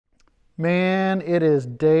Man, it is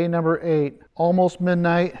day number 8, almost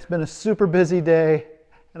midnight. It's been a super busy day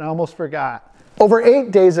and I almost forgot. Over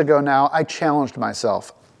 8 days ago now, I challenged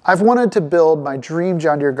myself. I've wanted to build my dream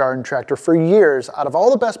John Deere garden tractor for years out of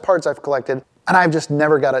all the best parts I've collected, and I've just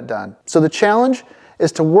never got it done. So the challenge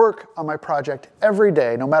is to work on my project every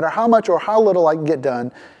day, no matter how much or how little I can get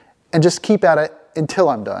done, and just keep at it until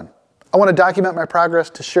I'm done. I want to document my progress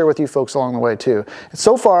to share with you folks along the way too. And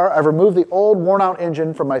so far, I've removed the old worn out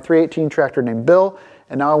engine from my 318 tractor named Bill,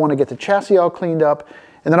 and now I want to get the chassis all cleaned up,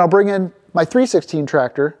 and then I'll bring in my 316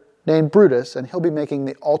 tractor named Brutus, and he'll be making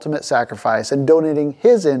the ultimate sacrifice and donating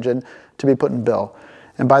his engine to be put in Bill.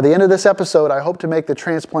 And by the end of this episode, I hope to make the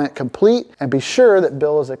transplant complete and be sure that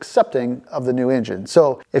Bill is accepting of the new engine.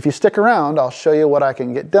 So if you stick around, I'll show you what I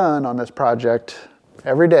can get done on this project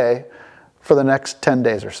every day for the next 10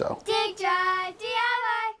 days or so. Dig Drive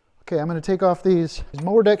DIY. Okay, I'm going to take off these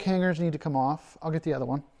mower deck hangers need to come off. I'll get the other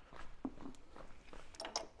one.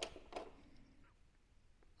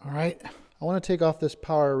 All right, I want to take off this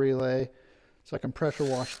power relay so I can pressure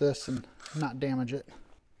wash this and not damage it.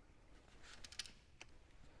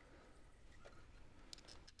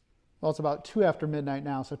 Well, it's about 2 after midnight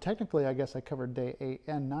now, so technically I guess I covered day 8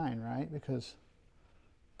 and 9, right? Because,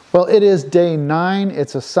 well, it is day 9,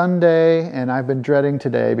 it's a Sunday, and I've been dreading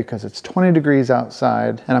today because it's 20 degrees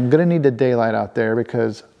outside, and I'm gonna need the daylight out there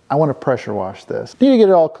because I want to pressure wash this. Need to get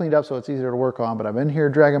it all cleaned up so it's easier to work on, but I've been here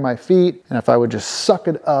dragging my feet, and if I would just suck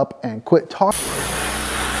it up and quit talking.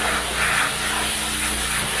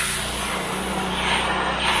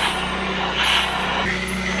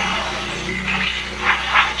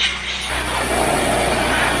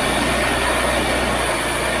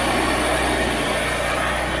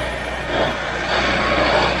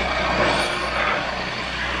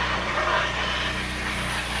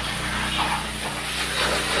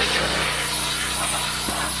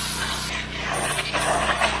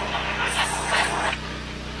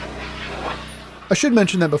 I should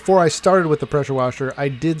mention that before I started with the pressure washer, I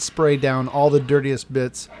did spray down all the dirtiest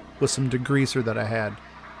bits with some degreaser that I had.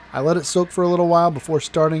 I let it soak for a little while before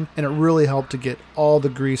starting, and it really helped to get all the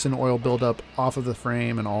grease and oil buildup off of the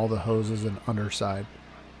frame and all the hoses and underside.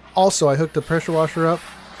 Also, I hooked the pressure washer up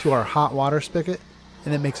to our hot water spigot,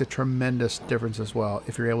 and it makes a tremendous difference as well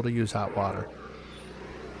if you're able to use hot water.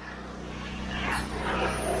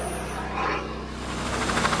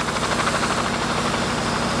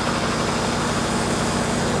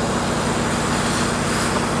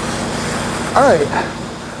 All right,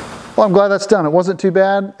 well, I'm glad that's done. It wasn't too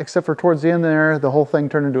bad, except for towards the end there, the whole thing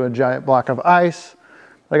turned into a giant block of ice.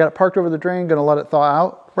 I got it parked over the drain, gonna let it thaw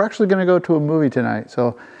out. We're actually gonna go to a movie tonight,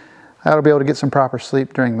 so I ought to be able to get some proper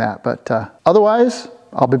sleep during that. But otherwise,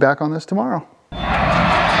 I'll be back on this tomorrow.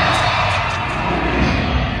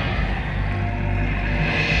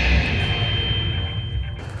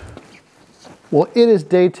 Well, it is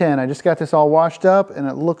day 10. I just got this all washed up and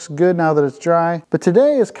it looks good now that it's dry. But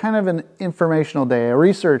today is kind of an informational day, a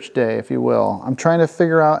research day, if you will. I'm trying to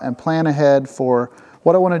figure out and plan ahead for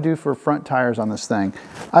what I want to do for front tires on this thing.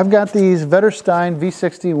 I've got these Vetterstein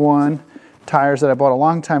V61 tires that I bought a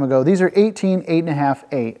long time ago. These are 18, 8.5,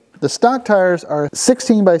 8. The stock tires are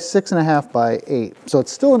 16 by 6.5 by 8. So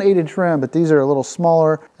it's still an 8-inch rim, but these are a little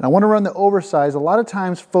smaller. And I want to run the oversized. A lot of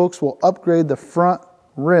times folks will upgrade the front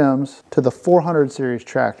rims to the 400 series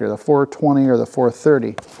tractor, the 420 or the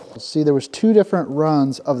 430. See, there was 2 different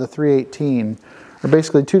runs of the 318, or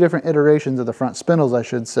basically 2 different iterations of the front spindles, I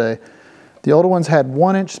should say. The older ones had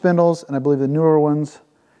 1-inch spindles, and I believe the newer ones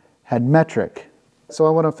had metric. So I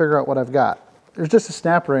want to figure out what I've got. There's just a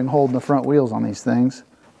snap ring holding the front wheels on these things.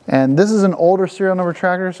 And this is an older serial number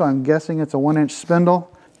tractor, so I'm guessing it's a 1-inch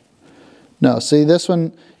spindle. No, see, this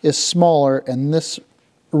one is smaller, and this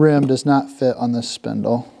rim does not fit on this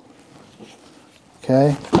spindle.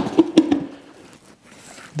 Okay.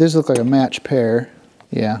 These look like a match pair.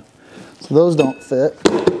 Yeah. So those don't fit.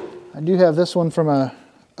 I do have this one from a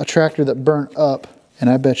tractor that burnt up, and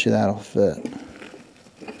I bet you that'll fit.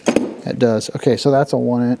 It does. Okay, so that's a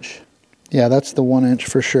 1-inch. Yeah, that's the 1-inch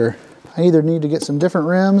for sure. I either need to get some different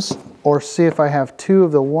rims or see if I have 2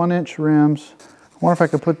 of the 1-inch rims. I wonder if I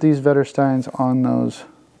could put these Vettersteins on those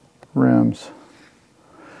rims.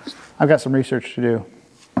 I've got some research to do.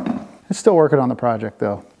 It's still working on the project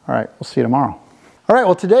though. All right, we'll see you tomorrow. All right,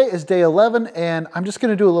 well, today is day 11 and I'm just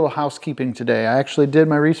gonna do a little housekeeping today. I actually did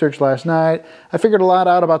my research last night. I figured a lot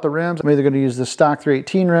out about the rims. I'm either gonna use the stock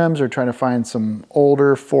 318 rims or try to find some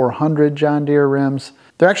older 400 John Deere rims.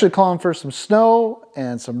 They're actually calling for some snow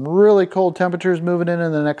and some really cold temperatures moving in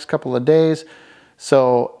the next couple of days.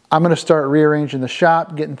 So I'm gonna start rearranging the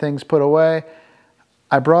shop, getting things put away.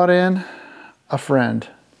 I brought in a friend.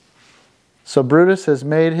 So Brutus has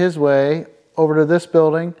made his way over to this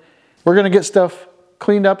building. We're gonna get stuff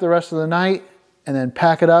cleaned up the rest of the night and then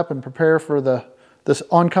pack it up and prepare for this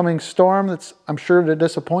oncoming storm that's, I'm sure, to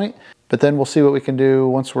disappoint. But then we'll see what we can do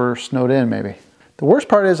once we're snowed in, maybe. The worst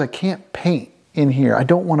part is I can't paint in here. I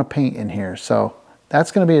don't want to paint in here, so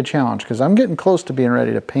that's gonna be a challenge because I'm getting close to being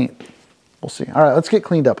ready to paint. We'll see. All right, let's get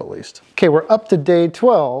cleaned up at least. Okay, we're up to day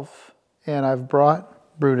 12 and I've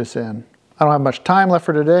brought Brutus in. I don't have much time left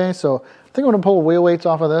for today, so I think I'm gonna pull wheel weights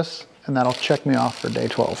off of this and that'll check me off for day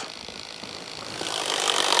 12.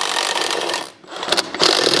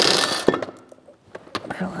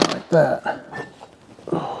 Like that.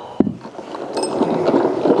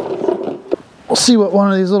 We'll see what one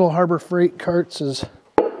of these little Harbor Freight carts is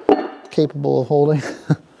capable of holding.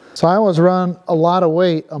 So I always run a lot of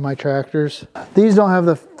weight on my tractors. These don't have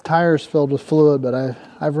the tires filled with fluid, but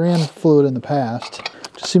I've ran fluid in the past.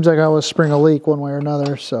 Just seems like I always spring a leak one way or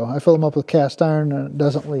another, so I fill them up with cast iron and it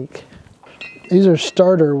doesn't leak. These are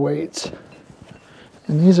starter weights,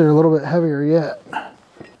 and these are a little bit heavier yet.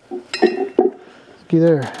 Looky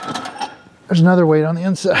there. There's another weight on the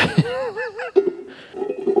inside.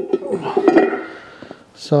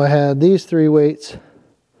 So I had these 3 weights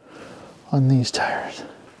on these tires.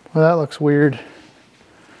 Well, that looks weird.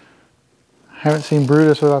 I haven't seen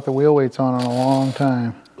Brutus without the wheel weights on in a long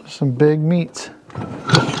time. Some big meats.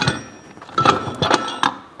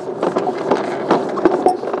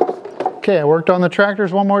 Okay, I worked on the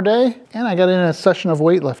tractors one more day and I got in a session of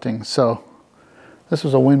weightlifting, so this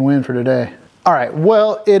was a win-win for today. All right,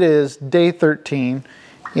 well, it is day 13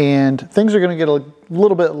 and things are gonna get a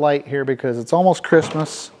little bit light here because it's almost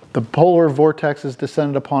Christmas. The polar vortex has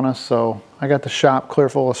descended upon us, so I got the shop clear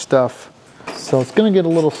full of stuff. So it's gonna get a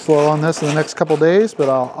little slow on this in the next couple days, but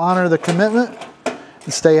I'll honor the commitment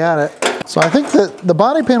and stay at it. So I think that the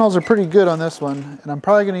body panels are pretty good on this one, and I'm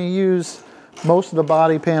probably gonna use most of the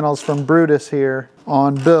body panels from Brutus here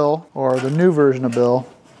on Bill, or the new version of Bill.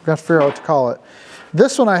 I've got to figure out what to call it.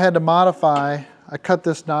 This one I had to modify. I cut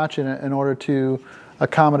this notch in it in order to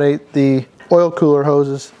accommodate the oil cooler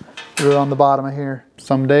hoses that are on the bottom of here.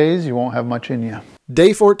 Some days you won't have much in you.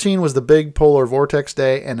 Day 14 was the big polar vortex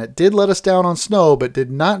day, and it did let us down on snow, but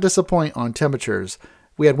did not disappoint on temperatures.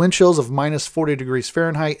 We had wind chills of minus 40 degrees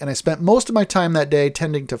Fahrenheit, and I spent most of my time that day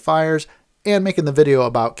tending to fires and making the video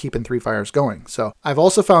about keeping 3 fires going. So I've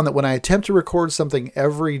also found that when I attempt to record something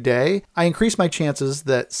every day, I increase my chances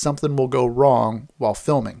that something will go wrong while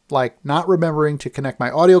filming, like not remembering to connect my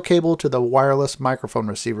audio cable to the wireless microphone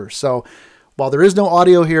receiver. So while there is no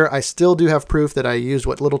audio here, I still do have proof that I used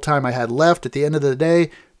what little time I had left at the end of the day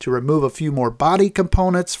to remove a few more body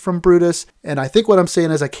components from Brutus. And I think what I'm saying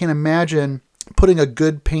is I can't imagine putting a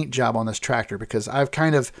good paint job on this tractor because I've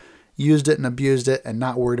kind of used it and abused it and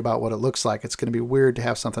not worried about what it looks like. It's going to be weird to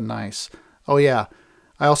have something nice. Oh yeah,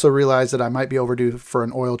 I also realized that I might be overdue for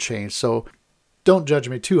an oil change, so don't judge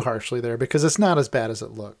me too harshly there because it's not as bad as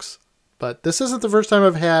it looks. But this isn't the first time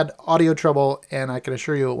I've had audio trouble, and I can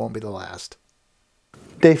assure you it won't be the last.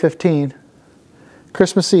 Day 15,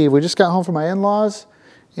 Christmas Eve. We just got home from my in-laws,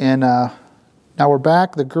 and now we're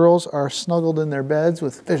back. The girls are snuggled in their beds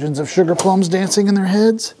with visions of sugar plums dancing in their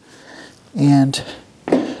heads, and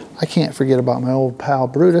I can't forget about my old pal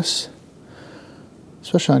Brutus,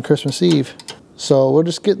 especially on Christmas Eve. So we're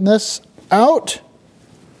just getting this out,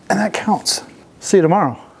 and that counts. See you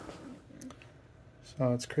tomorrow.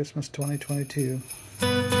 So it's Christmas 2022.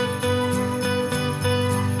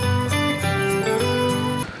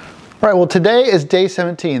 All right, well, today is day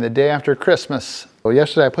 17, the day after Christmas. Well,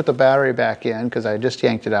 yesterday I put the battery back in because I just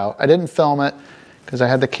yanked it out. I didn't film it because I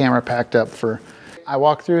had the camera packed up for... I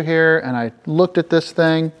walked through here and I looked at this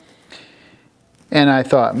thing and I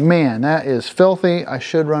thought, man, that is filthy. I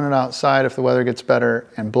should run it outside if the weather gets better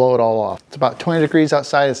and blow it all off. It's about 20 degrees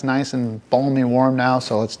outside. It's nice and balmy warm now,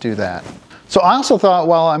 so let's do that. So I also thought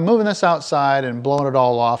while I'm moving this outside and blowing it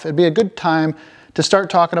all off, it'd be a good time to start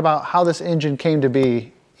talking about how this engine came to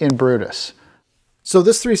be in Brutus. So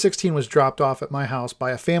this 316 was dropped off at my house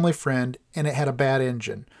by a family friend and it had a bad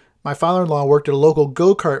engine. My father-in-law worked at a local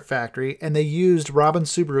go-kart factory and they used Robin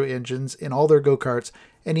Subaru engines in all their go-karts,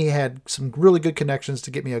 and he had some really good connections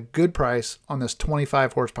to get me a good price on this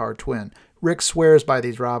 25 horsepower twin. Rick swears by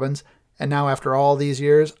these Robins, and now after all these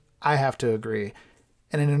years, I have to agree.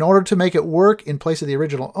 And in order to make it work in place of the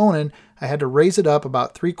original Onan, I had to raise it up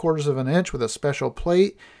about 3/4 of an inch with a special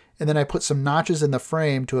plate, and then I put some notches in the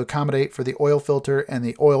frame to accommodate for the oil filter and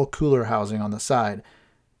the oil cooler housing on the side.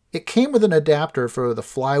 It came with an adapter for the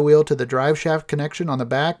flywheel to the drive shaft connection on the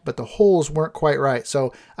back, but the holes weren't quite right,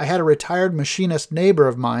 so I had a retired machinist neighbor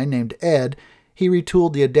of mine named Ed. He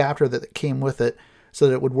retooled the adapter that came with it, so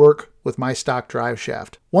that it would work with my stock drive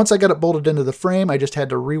shaft. Once I got it bolted into the frame, I just had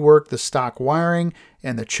to rework the stock wiring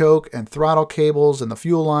and the choke and throttle cables and the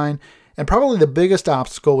fuel line. And probably the biggest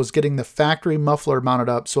obstacle was getting the factory muffler mounted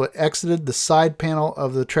up so it exited the side panel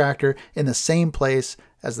of the tractor in the same place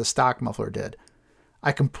as the stock muffler did.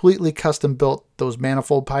 I completely custom built those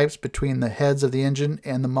manifold pipes between the heads of the engine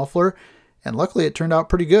and the muffler, and luckily it turned out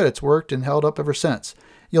pretty good. It's worked and held up ever since.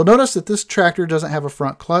 You'll notice that this tractor doesn't have a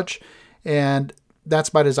front clutch, and that's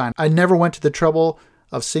by design. I never went to the trouble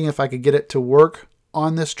of seeing if I could get it to work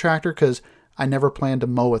on this tractor because I never planned to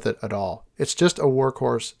mow with it at all. It's just a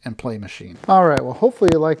workhorse and play machine. All right, well, hopefully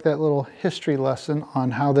you like that little history lesson on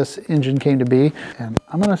how this engine came to be. And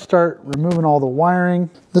I'm gonna start removing all the wiring.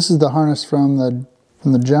 This is the harness from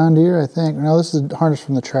the John Deere, I think. No, this is the harness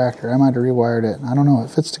from the tractor. I might have rewired it. I don't know, it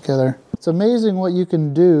fits together. It's amazing what you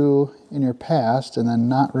can do in your past and then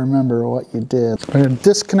not remember what you did. I'm gonna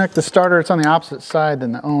disconnect the starter. It's on the opposite side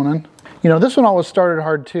than the Onan. You know, this one always started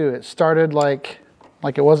hard too. It started like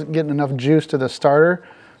it wasn't getting enough juice to the starter.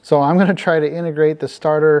 So I'm gonna try to integrate the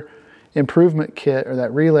starter improvement kit, or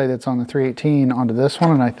that relay that's on the 318, onto this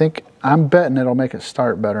one, and I'm betting it'll make it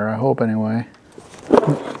start better. I hope anyway.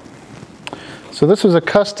 So this was a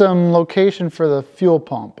custom location for the fuel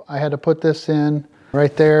pump. I had to put this in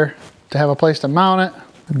right there to have a place to mount it.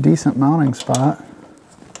 A decent mounting spot.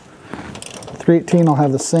 318 will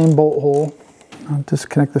have the same bolt hole. I'll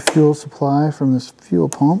disconnect the fuel supply from this fuel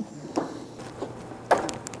pump.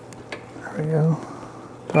 There we go.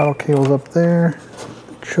 Throttle cable's up there.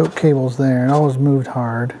 Choke cable's there. It always moved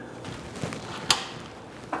hard.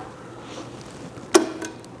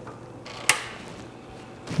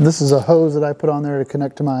 This is a hose that I put on there to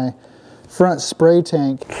connect to my front spray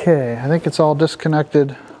tank. Okay, I think it's all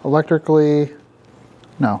disconnected electrically.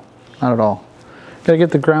 No, not at all. Gotta get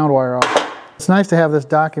the ground wire off. It's nice to have this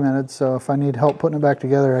documented, so if I need help putting it back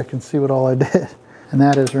together, I can see what all I did. And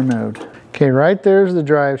that is removed. Okay, right there's the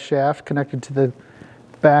drive shaft connected to the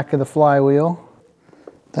back of the flywheel.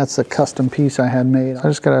 That's a custom piece I had made. I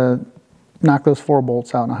just gotta knock those 4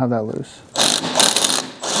 bolts out and I'll have that loose.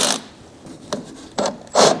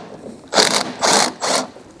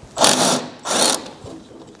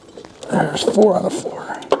 There's 4 out of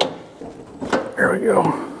 4. There we go.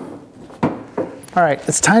 All right,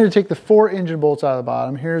 it's time to take the 4 engine bolts out of the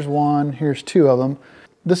bottom. Here's 1, here's 2 of them.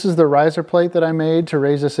 This is the riser plate that I made to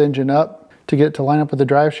raise this engine up to get it to line up with the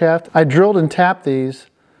drive shaft. I drilled and tapped these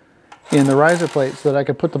in the riser plate so that I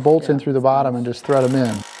could put the bolts in through the bottom and just thread them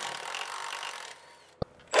in.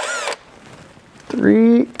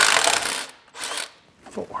 3,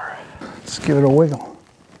 4. Let's give it a wiggle.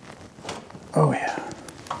 Oh yeah.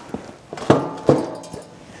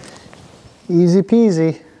 Easy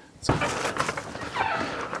peasy.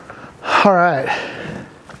 All right.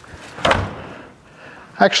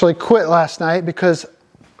 I actually quit last night because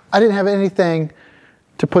I didn't have anything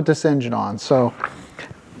to put this engine on. So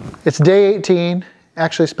it's day 18.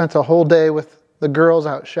 Actually spent a whole day with the girls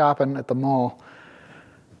out shopping at the mall.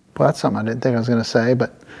 Well, that's something I didn't think I was going to say,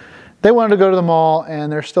 but they wanted to go to the mall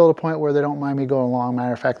and they're still at a point where they don't mind me going along.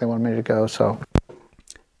 Matter of fact, they wanted me to go, so.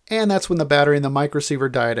 And that's when the battery in the mic receiver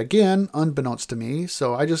died again, unbeknownst to me.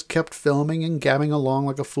 So I just kept filming and gabbing along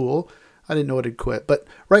like a fool. I didn't know it had quit. But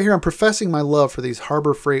right here, I'm professing my love for these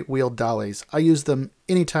Harbor Freight wheeled dollies. I use them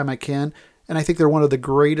anytime I can, and I think they're one of the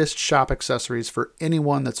greatest shop accessories for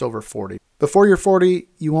anyone that's over 40. Before you're 40,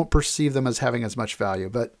 you won't perceive them as having as much value.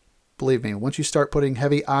 But believe me, once you start putting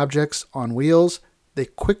heavy objects on wheels, they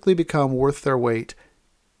quickly become worth their weight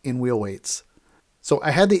in wheel weights. So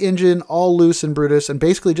I had the engine all loose and Brutus and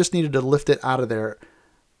basically just needed to lift it out of there.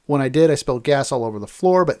 When I did, I spilled gas all over the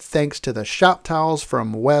floor, but thanks to the shop towels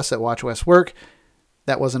from Wes at Watch Wes Work,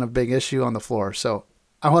 that wasn't a big issue on the floor. So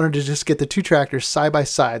I wanted to just get the 2 tractors side by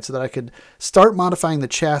side so that I could start modifying the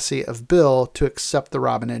chassis of Bill to accept the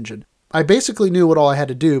Robin engine. I basically knew what all I had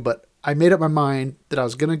to do, but I made up my mind that I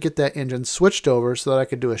was going to get that engine switched over so that I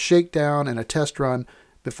could do a shakedown and a test run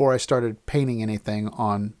before I started painting anything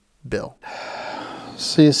on Bill.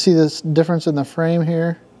 So you see this difference in the frame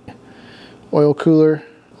here? Oil cooler.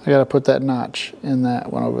 I got to put that notch in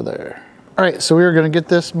that one over there. All right, so we are going to get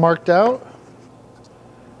this marked out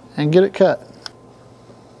and get it cut.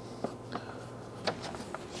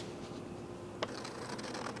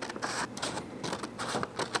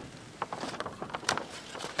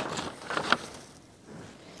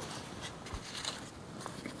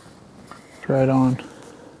 Right on.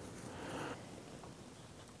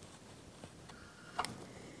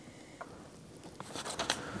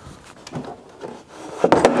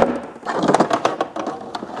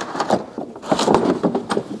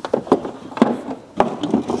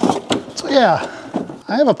 So yeah,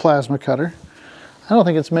 I have a plasma cutter. I don't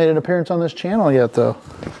think it's made an appearance on this channel yet though.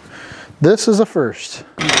 This is a first.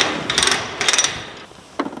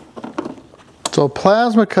 So a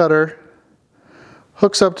plasma cutter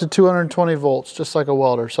hooks up to 220 volts, just like a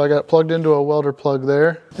welder. So I got it plugged into a welder plug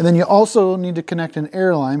there. And then you also need to connect an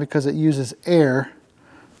air line because it uses air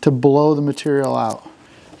to blow the material out.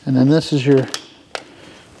 And then this is your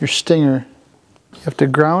stinger. You have to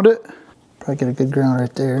ground it. Probably get a good ground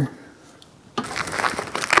right there.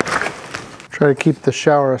 Try to keep the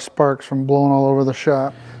shower of sparks from blowing all over the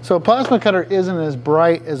shop. So a plasma cutter isn't as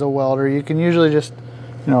bright as a welder. You can usually just,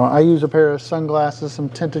 I use a pair of sunglasses, some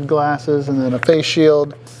tinted glasses, and then a face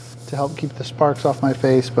shield to help keep the sparks off my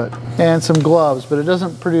face, and some gloves, but it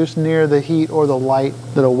doesn't produce near the heat or the light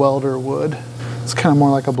that a welder would. It's kind of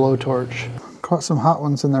more like a blowtorch. Caught some hot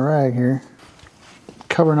ones in the rag here,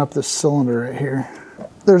 covering up this cylinder right here.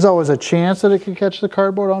 There's always a chance that it could catch the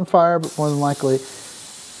cardboard on fire, but more than likely,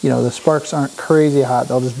 the sparks aren't crazy hot.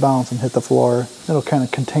 They'll just bounce and hit the floor. It'll kind of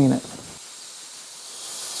contain it.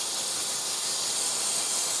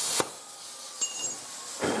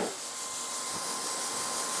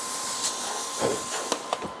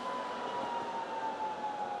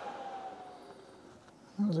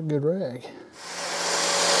 That was a good rag.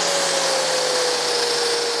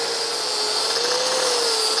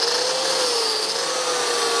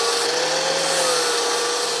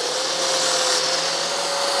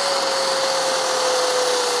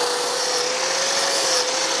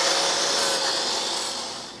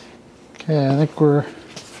 Okay, I think we'll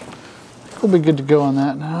be good to go on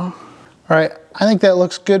that now. All right, I think that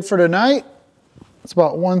looks good for tonight. It's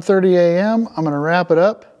about 1:30 a.m. I'm gonna wrap it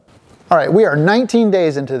up. All right, we are 19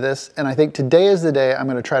 days into this, and I think today is the day I'm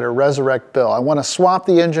gonna try to resurrect Bill. I wanna swap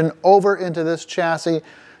the engine over into this chassis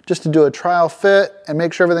just to do a trial fit and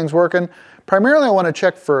make sure everything's working. Primarily, I wanna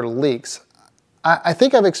check for leaks. I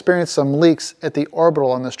think I've experienced some leaks at the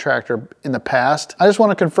orbital on this tractor in the past. I just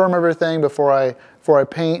wanna confirm everything before I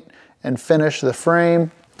paint and finish the frame.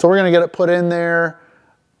 So we're gonna get it put in there.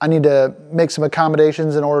 I need to make some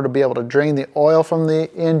accommodations in order to be able to drain the oil from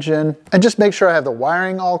the engine and just make sure I have the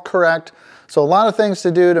wiring all correct. So a lot of things to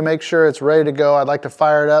do to make sure it's ready to go. I'd like to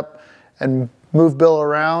fire it up and move Bill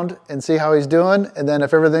around and see how he's doing. And then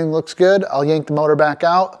if everything looks good, I'll yank the motor back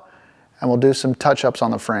out and we'll do some touch-ups on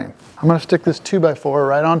the frame. I'm gonna stick this 2x4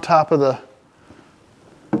 right on top of the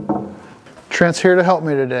Trent's here to help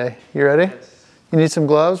me today. You ready? Yes. You need some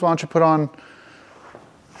gloves? Why don't you put on,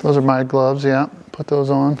 those are my gloves, yeah. Put those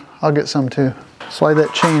on. I'll get some too. Slide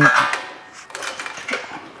that chain.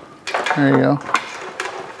 There you go.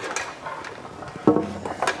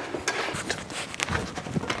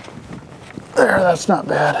 There, that's not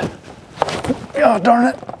bad. Oh, darn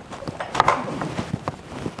it.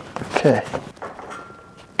 Okay.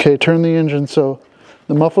 Okay, turn the engine so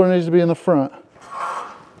the muffler needs to be in the front.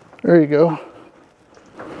 There you go.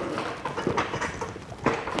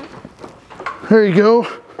 There you go.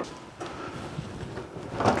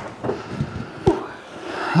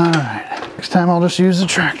 All right, next time I'll just use the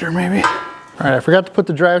tractor maybe. All right, I forgot to put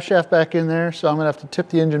the drive shaft back in there, so I'm gonna have to tip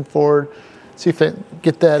the engine forward, see if I can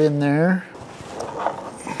get that in there.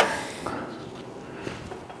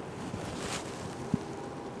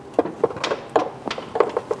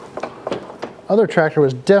 Other tractor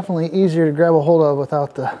was definitely easier to grab a hold of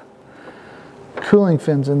without the cooling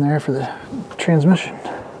fins in there for the transmission.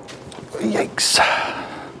 Yikes.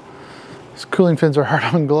 These cooling fins are hard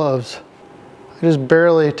on gloves. I just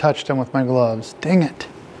barely touched them with my gloves. Dang it.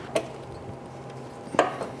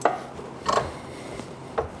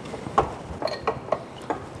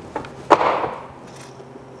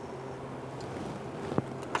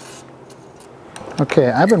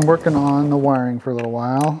 Okay, I've been working on the wiring for a little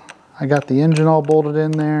while. I got the engine all bolted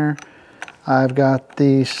in there. I've got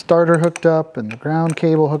the starter hooked up and the ground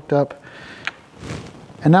cable hooked up.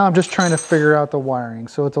 And now I'm just trying to figure out the wiring.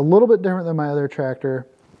 So it's a little bit different than my other tractor.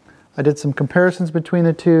 I did some comparisons between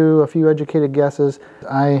the two, a few educated guesses.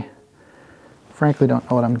 I frankly don't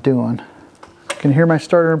know what I'm doing. You can hear my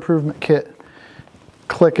starter improvement kit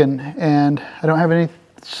clicking, and I don't have any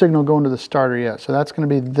signal going to the starter yet. So that's going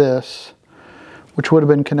to be this, which would have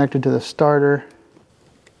been connected to the starter.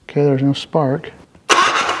 Okay, there's no spark.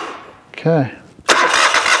 Okay.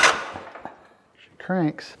 She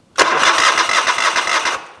cranks.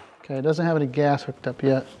 Okay, it doesn't have any gas hooked up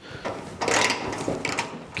yet.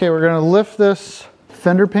 Okay, we're gonna lift this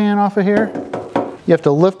fender pan off of here. You have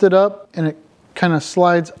to lift it up and it kind of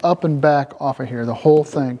slides up and back off of here, the whole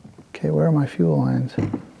thing. Okay, where are my fuel lines?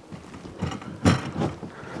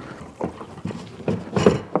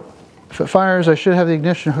 If it fires, I should have the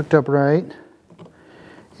ignition hooked up right.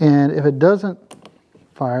 And if it doesn't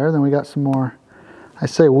fire. Then we got some more. I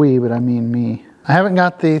say we, but I mean me. I haven't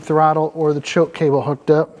got the throttle or the choke cable hooked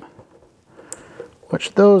up,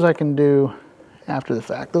 which those I can do after the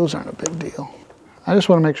fact. Those aren't a big deal. I just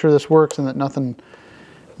want to make sure this works and that nothing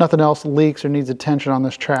else leaks or needs attention on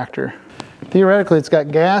this tractor. Theoretically, it's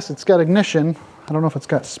got gas, it's got ignition. I don't know if it's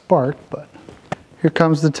got spark, but here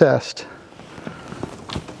comes the test.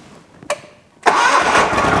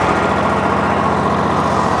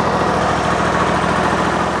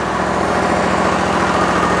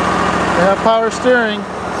 They have power steering.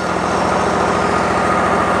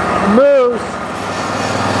 It moves.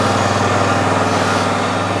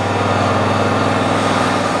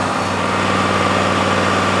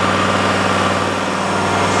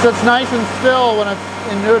 Sits nice and still when it's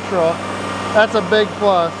in neutral. That's a big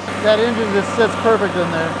plus. That engine just sits perfect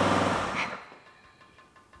in there.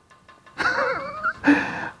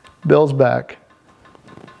 Bill's back.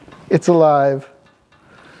 It's alive.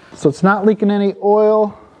 So it's not leaking any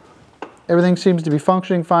oil. Everything seems to be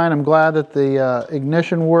functioning fine. I'm glad that the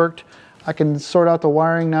ignition worked. I can sort out the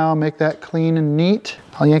wiring now, make that clean and neat.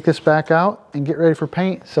 I'll yank this back out and get ready for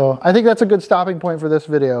paint. So I think that's a good stopping point for this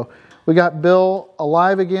video. We got Bill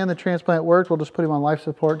alive again. The transplant worked. We'll just put him on life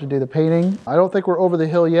support to do the painting. I don't think we're over the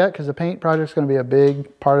hill yet because the paint project's going to be a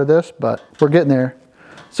big part of this, but we're getting there.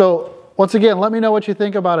 So once again, let me know what you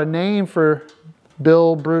think about a name for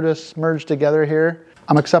Bill, Brutus merged together here.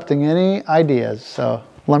 I'm accepting any ideas, so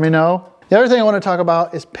let me know. The other thing I want to talk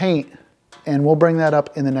about is paint, and we'll bring that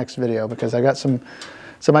up in the next video because I got some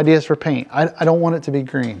ideas for paint. I don't want it to be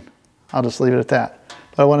green. I'll just leave it at that.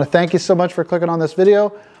 But I want to thank you so much for clicking on this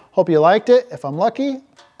video. Hope you liked it. If I'm lucky,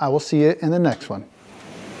 I will see you in the next one.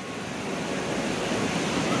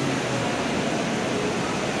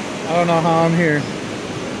 I don't know how I'm here,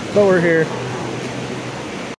 but we're here.